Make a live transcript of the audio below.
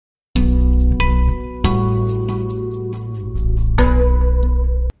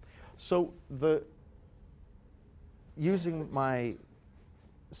So using my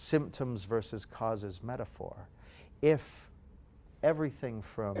symptoms versus causes metaphor, if everything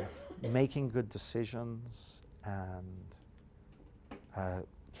from making good decisions and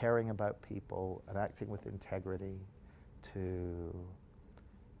caring about people and acting with integrity to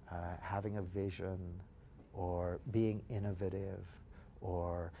having a vision or being innovative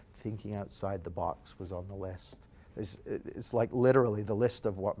or thinking outside the box was on the list. It's like literally the list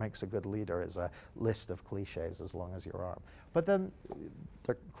of what makes a good leader is a list of cliches as long as your arm. But then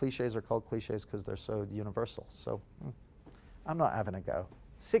the cliches are called cliches because they're so universal. So I'm not having a go.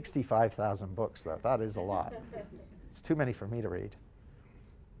 65,000 books though, that is a lot. It's too many for me to read.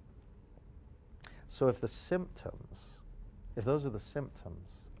 So if those are the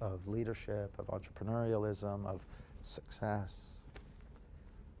symptoms of leadership, of entrepreneurialism, of success,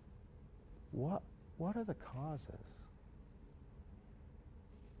 what are the causes?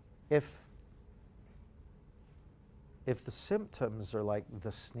 If the symptoms are like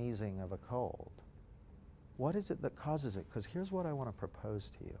the sneezing of a cold, what is it that causes it? Because here's what I want to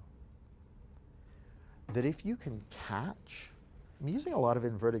propose to you. That if you can catch, I'm using a lot of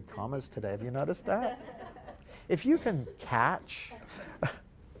inverted commas today, have you noticed that? If you can catch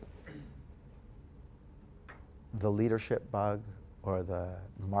the leadership bug, or the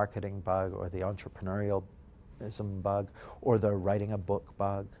marketing bug, or the entrepreneurialism bug, or the writing a book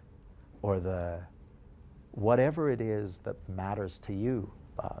bug, or the whatever it is that matters to you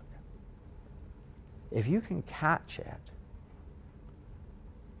bug, if you can catch it,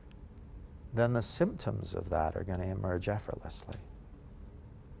 then the symptoms of that are going to emerge effortlessly.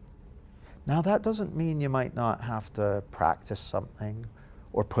 Now that doesn't mean you might not have to practice something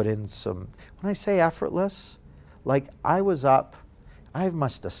or put in some, when I say effortless, like I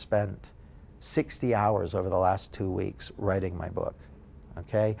must have spent 60 hours over the last 2 weeks writing my book,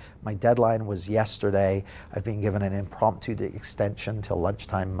 okay? My deadline was yesterday. I've been given an impromptu extension till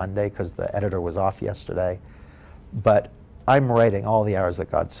lunchtime Monday because the editor was off yesterday. But I'm writing all the hours that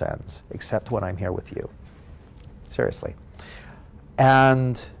God sends, except when I'm here with you. Seriously.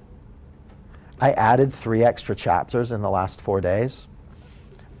 And I added 3 extra chapters in the last 4 days.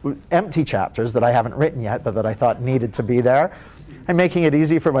 Empty chapters that I haven't written yet, but that I thought needed to be there. I'm making it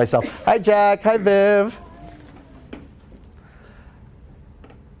easy for myself. Hi, Jack. Hi, Viv.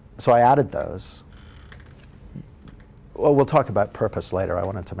 So I added those. Well, we'll talk about purpose later. I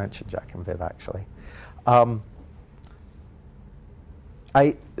wanted to mention Jack and Viv, actually.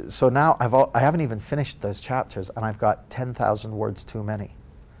 So now I haven't even finished those chapters, and I've got 10,000 words too many.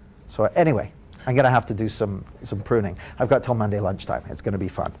 So anyway, I'm going to have to do some pruning. I've got till Monday lunchtime. It's going to be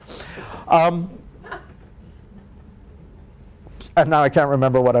fun. And now I can't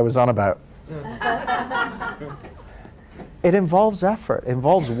remember what I was on about. It involves effort. It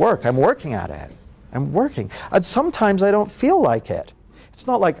involves work. I'm working at it. I'm working. And sometimes I don't feel like it. It's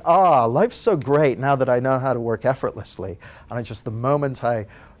not like, life's so great now that I know how to work effortlessly. And it's just the moment I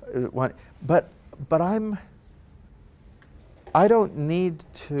want. But I don't need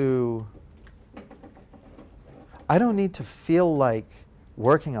to feel like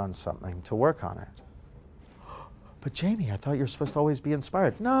working on something to work on it. But Jamie, I thought you were supposed to always be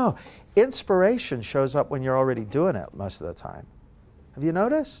inspired. No, inspiration shows up when you're already doing it most of the time. Have you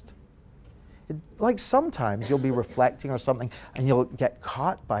noticed? Like sometimes you'll be reflecting or something and you'll get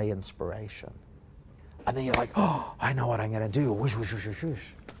caught by inspiration. And then you're like, oh, I know what I'm going to do. Whoosh, whoosh, whoosh, whoosh, whoosh.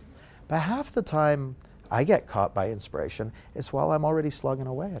 But half the time I get caught by inspiration, it's while I'm already slugging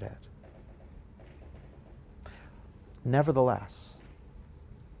away at it. Nevertheless,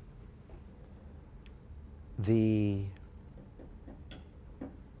 the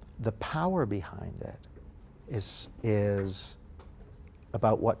power behind it is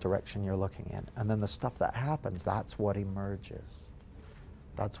about what direction you're looking in. And then the stuff that happens, that's what emerges.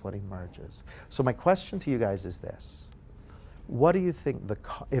 That's what emerges. So my question to you guys is this. What do you think,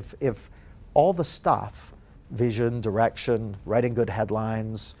 if all the stuff, vision, direction, writing good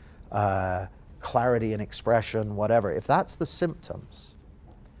headlines, clarity and expression, whatever, if that's the symptoms,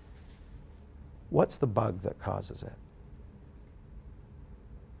 what's the bug that causes it?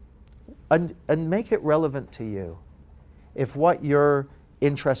 And make it relevant to you. If what you're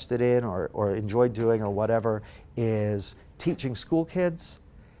interested in or enjoy doing or whatever is teaching school kids,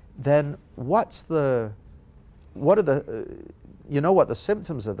 then what are the, you know what the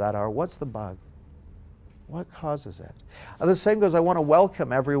symptoms of that are, what's the bug? What causes it? And the same goes, I want to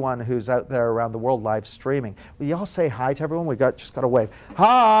welcome everyone who's out there around the world live streaming. Will you all say hi to everyone? Just got to wave.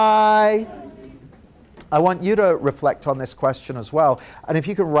 Hi! I want you to reflect on this question as well. And if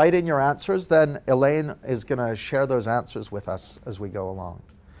you can write in your answers, then Elaine is going to share those answers with us as we go along.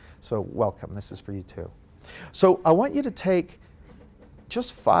 So welcome, this is for you too. So I want you to take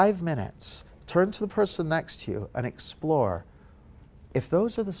just 5 minutes, turn to the person next to you and explore, if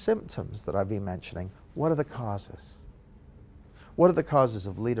those are the symptoms that I've been mentioning, what are the causes? What are the causes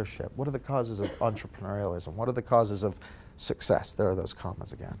of leadership? What are the causes of entrepreneurialism? What are the causes of success? There are those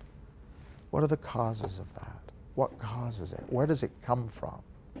commas again. What are the causes of that? What causes it? Where does it come from?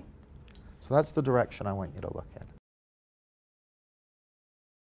 So that's the direction I want you to look in.